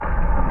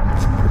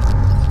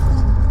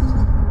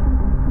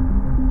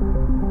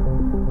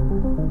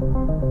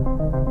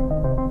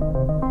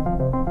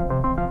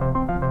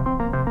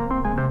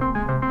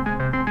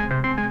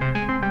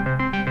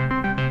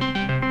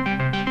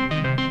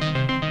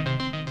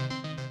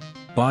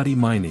Body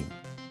mining.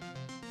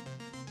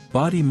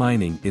 Body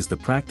mining is the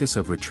practice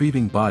of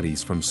retrieving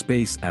bodies from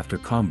space after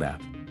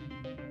combat.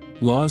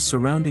 Laws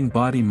surrounding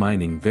body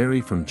mining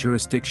vary from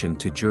jurisdiction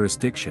to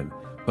jurisdiction,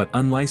 but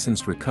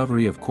unlicensed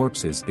recovery of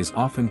corpses is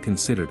often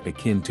considered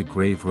akin to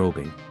grave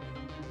robbing.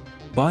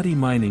 Body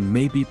mining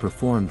may be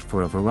performed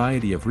for a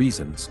variety of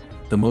reasons,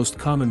 the most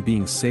common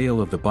being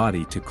sale of the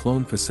body to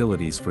clone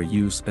facilities for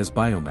use as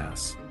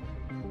biomass.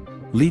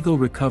 Legal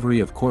recovery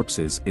of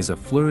corpses is a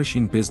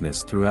flourishing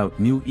business throughout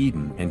New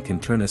Eden and can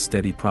turn a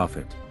steady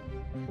profit.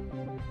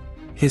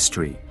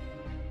 History.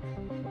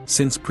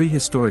 Since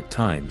prehistoric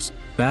times,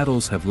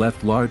 battles have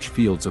left large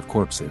fields of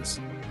corpses.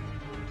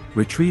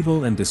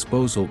 Retrieval and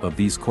disposal of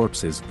these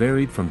corpses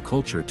varied from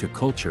culture to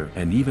culture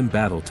and even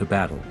battle to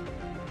battle.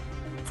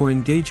 For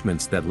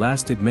engagements that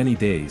lasted many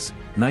days,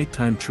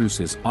 nighttime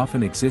truces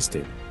often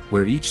existed,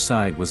 where each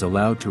side was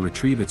allowed to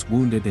retrieve its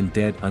wounded and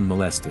dead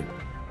unmolested.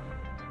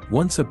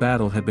 Once a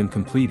battle had been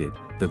completed,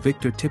 the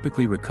victor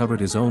typically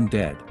recovered his own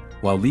dead,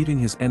 while leaving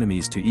his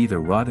enemies to either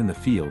rot in the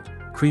field,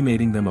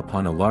 cremating them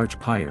upon a large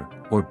pyre,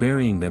 or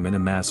burying them in a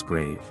mass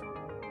grave.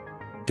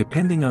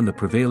 Depending on the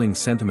prevailing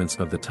sentiments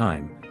of the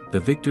time, the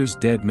victor's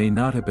dead may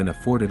not have been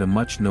afforded a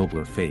much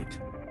nobler fate.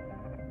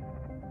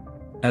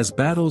 As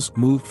battles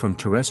moved from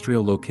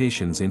terrestrial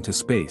locations into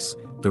space,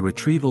 the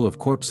retrieval of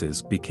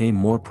corpses became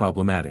more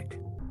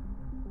problematic.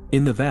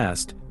 In the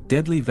vast,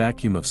 deadly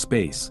vacuum of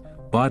space,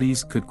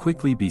 bodies could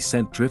quickly be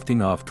sent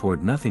drifting off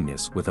toward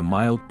nothingness with a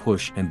mild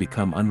push and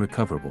become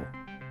unrecoverable.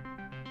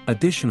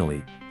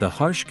 Additionally, the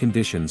harsh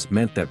conditions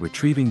meant that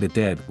retrieving the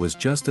dead was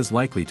just as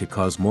likely to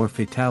cause more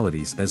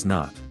fatalities as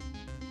not.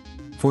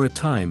 For a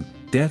time,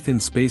 death in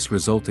space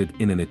resulted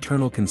in an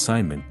eternal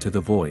consignment to the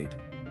void.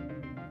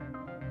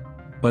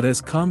 But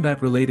as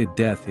combat-related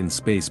death in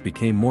space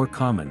became more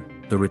common,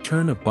 the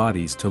return of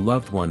bodies to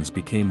loved ones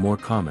became more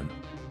common.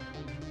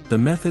 The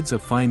methods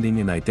of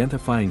finding and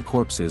identifying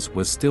corpses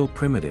was still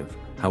primitive,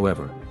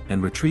 however,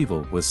 and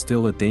retrieval was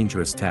still a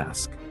dangerous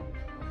task.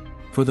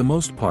 For the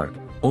most part,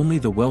 only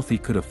the wealthy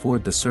could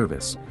afford the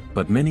service,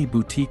 but many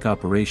boutique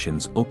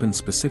operations opened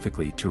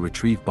specifically to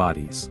retrieve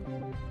bodies.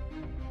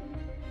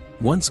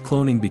 Once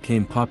cloning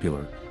became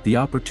popular, the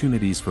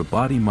opportunities for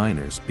body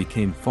miners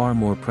became far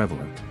more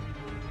prevalent.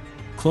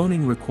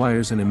 Cloning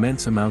requires an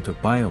immense amount of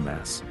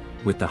biomass,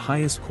 with the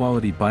highest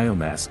quality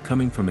biomass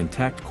coming from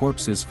intact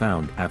corpses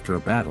found after a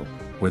battle,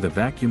 where the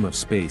vacuum of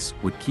space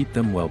would keep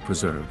them well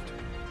preserved.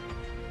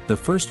 The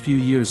first few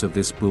years of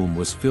this boom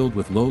was filled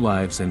with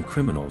lowlives and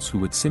criminals who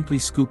would simply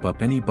scoop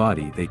up any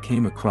body they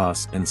came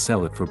across and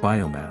sell it for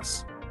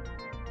biomass.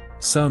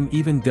 Some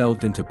even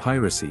delved into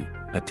piracy,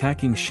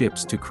 attacking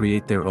ships to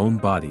create their own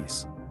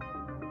bodies.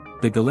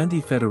 The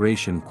Gallente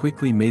Federation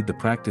quickly made the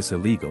practice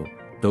illegal,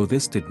 though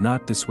this did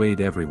not dissuade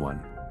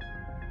everyone.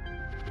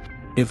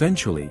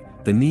 Eventually,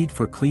 the need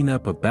for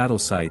cleanup of battle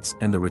sites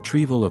and the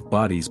retrieval of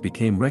bodies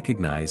became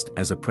recognized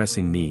as a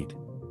pressing need.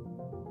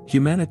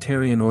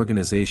 Humanitarian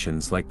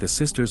organizations like the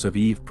Sisters of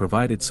Eve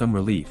provided some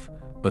relief,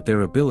 but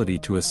their ability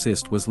to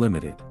assist was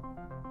limited.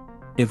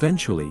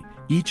 Eventually,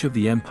 each of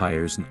the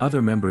empires and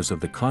other members of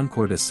the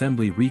Concord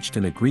Assembly reached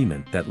an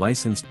agreement that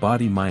licensed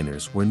body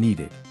miners were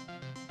needed.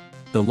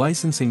 The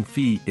licensing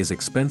fee is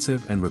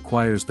expensive and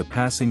requires the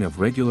passing of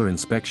regular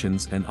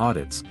inspections and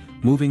audits,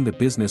 moving the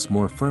business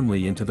more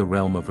firmly into the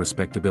realm of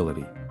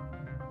respectability.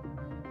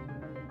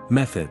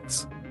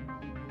 Methods.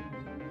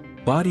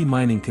 Body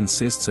mining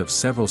consists of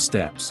several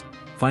steps: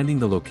 finding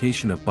the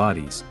location of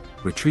bodies,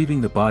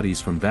 retrieving the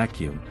bodies from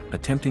vacuum,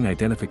 attempting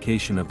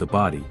identification of the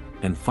body,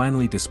 and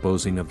finally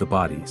disposing of the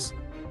bodies.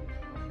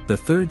 The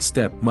third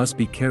step must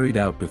be carried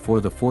out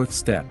before the fourth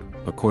step,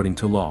 according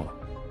to law.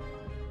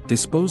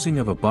 Disposing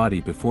of a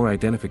body before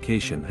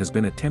identification has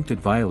been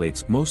attempted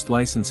violates most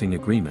licensing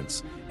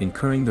agreements,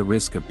 incurring the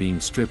risk of being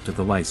stripped of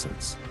the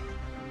license.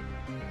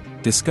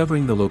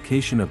 Discovering the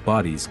location of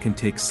bodies can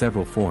take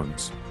several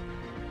forms.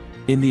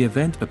 In the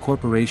event a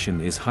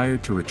corporation is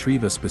hired to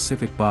retrieve a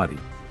specific body,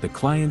 the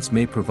clients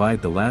may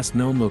provide the last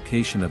known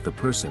location of the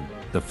person,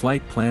 the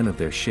flight plan of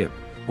their ship,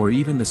 or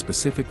even the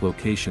specific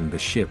location the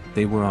ship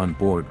they were on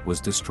board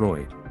was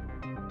destroyed.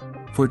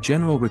 For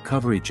general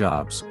recovery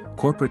jobs,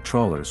 corporate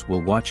trawlers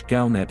will watch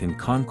Galnet and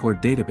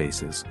Concord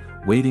databases,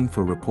 waiting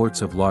for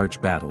reports of large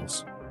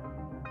battles.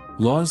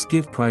 Laws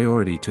give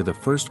priority to the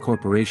first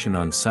corporation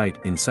on site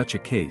in such a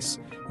case,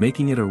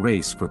 making it a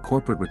race for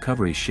corporate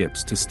recovery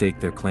ships to stake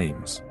their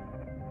claims.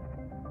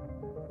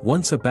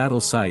 Once a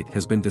battle site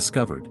has been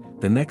discovered,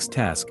 the next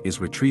task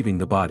is retrieving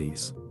the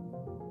bodies.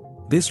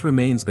 This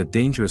remains a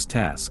dangerous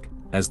task,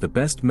 as the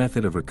best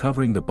method of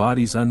recovering the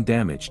bodies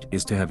undamaged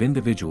is to have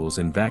individuals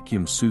in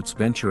vacuum suits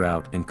venture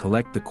out and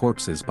collect the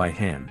corpses by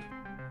hand.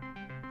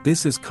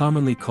 This is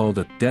commonly called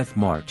a death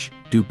march,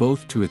 due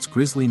both to its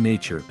grisly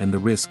nature and the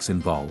risks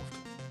involved.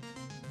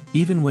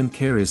 Even when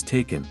care is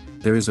taken,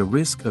 there is a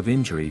risk of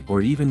injury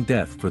or even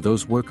death for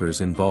those workers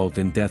involved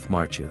in death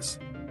marches.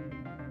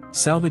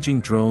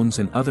 Salvaging drones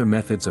and other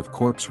methods of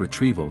corpse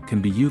retrieval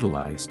can be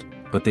utilized,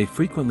 but they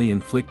frequently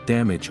inflict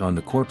damage on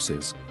the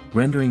corpses,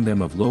 rendering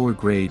them of lower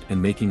grade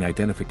and making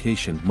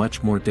identification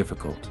much more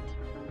difficult.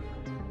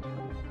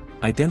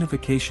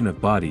 Identification of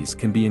bodies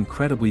can be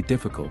incredibly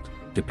difficult,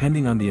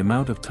 depending on the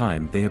amount of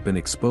time they have been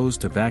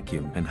exposed to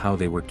vacuum and how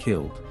they were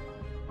killed.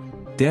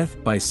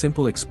 Death by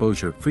simple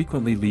exposure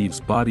frequently leaves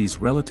bodies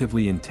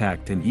relatively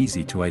intact and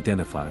easy to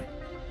identify.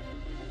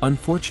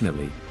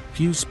 Unfortunately,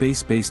 few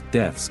space-based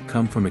deaths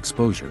come from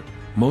exposure.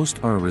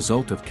 Most are a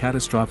result of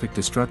catastrophic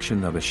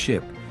destruction of a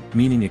ship,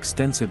 meaning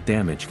extensive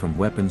damage from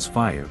weapons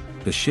fire,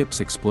 the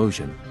ship's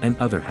explosion, and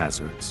other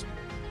hazards.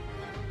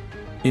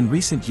 In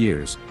recent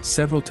years,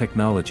 several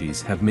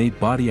technologies have made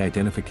body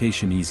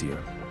identification easier.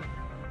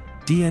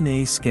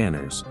 DNA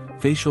scanners,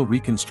 facial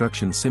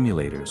reconstruction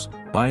simulators,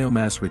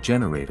 biomass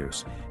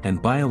regenerators,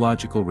 and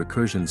biological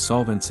recursion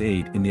solvents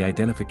aid in the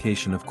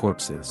identification of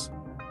corpses.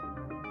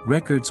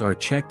 Records are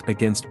checked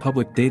against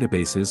public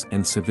databases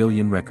and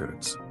civilian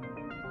records.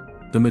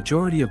 The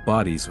majority of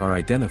bodies are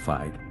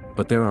identified,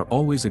 but there are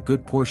always a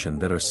good portion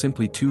that are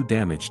simply too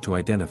damaged to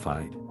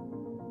identify.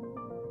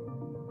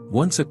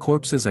 Once a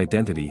corpse's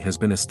identity has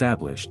been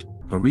established,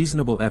 a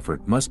reasonable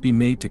effort must be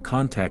made to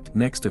contact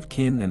next of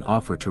kin and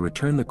offer to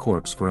return the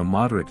corpse for a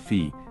moderate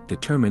fee,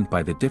 determined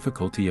by the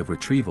difficulty of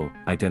retrieval,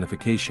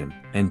 identification,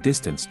 and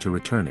distance to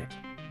return it.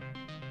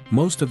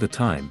 Most of the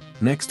time,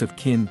 next of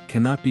kin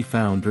cannot be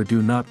found or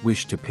do not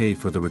wish to pay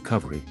for the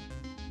recovery.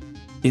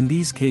 In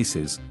these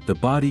cases, the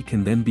body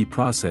can then be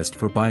processed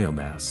for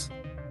biomass.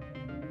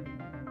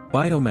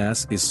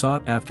 Biomass is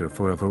sought after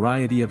for a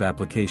variety of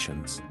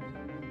applications.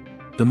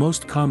 The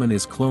most common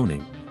is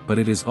cloning, but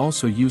it is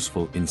also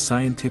useful in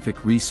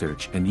scientific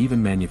research and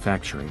even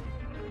manufacturing.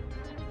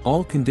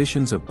 All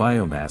conditions of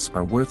biomass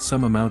are worth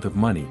some amount of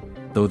money,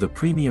 though the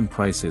premium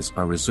prices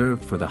are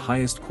reserved for the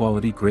highest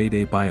quality grade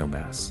A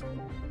biomass.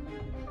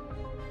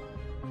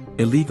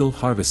 Illegal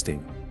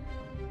harvesting.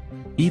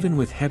 Even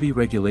with heavy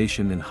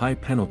regulation and high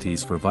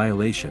penalties for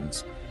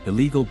violations,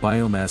 illegal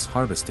biomass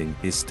harvesting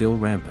is still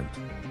rampant.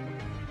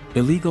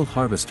 Illegal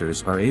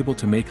harvesters are able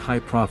to make high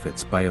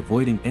profits by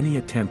avoiding any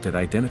attempt at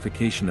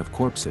identification of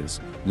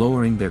corpses,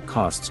 lowering their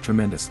costs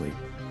tremendously.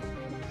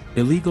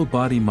 Illegal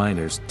body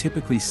miners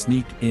typically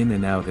sneak in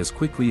and out as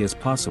quickly as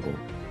possible,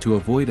 to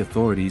avoid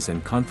authorities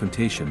and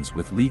confrontations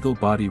with legal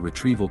body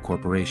retrieval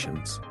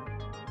corporations.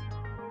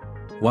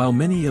 While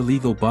many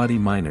illegal body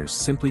miners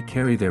simply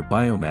carry their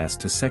biomass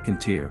to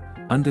second-tier,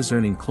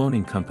 undiscerning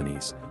cloning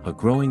companies, a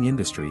growing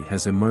industry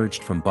has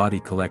emerged from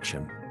body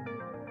collection.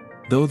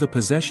 Though the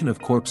possession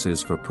of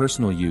corpses for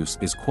personal use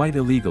is quite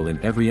illegal in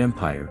every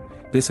empire,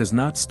 this has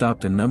not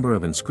stopped a number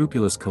of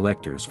unscrupulous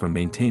collectors from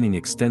maintaining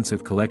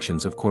extensive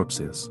collections of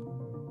corpses.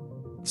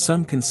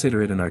 Some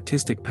consider it an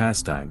artistic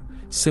pastime,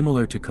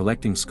 similar to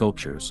collecting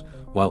sculptures,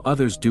 while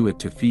others do it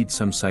to feed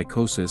some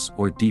psychosis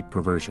or deep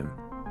perversion.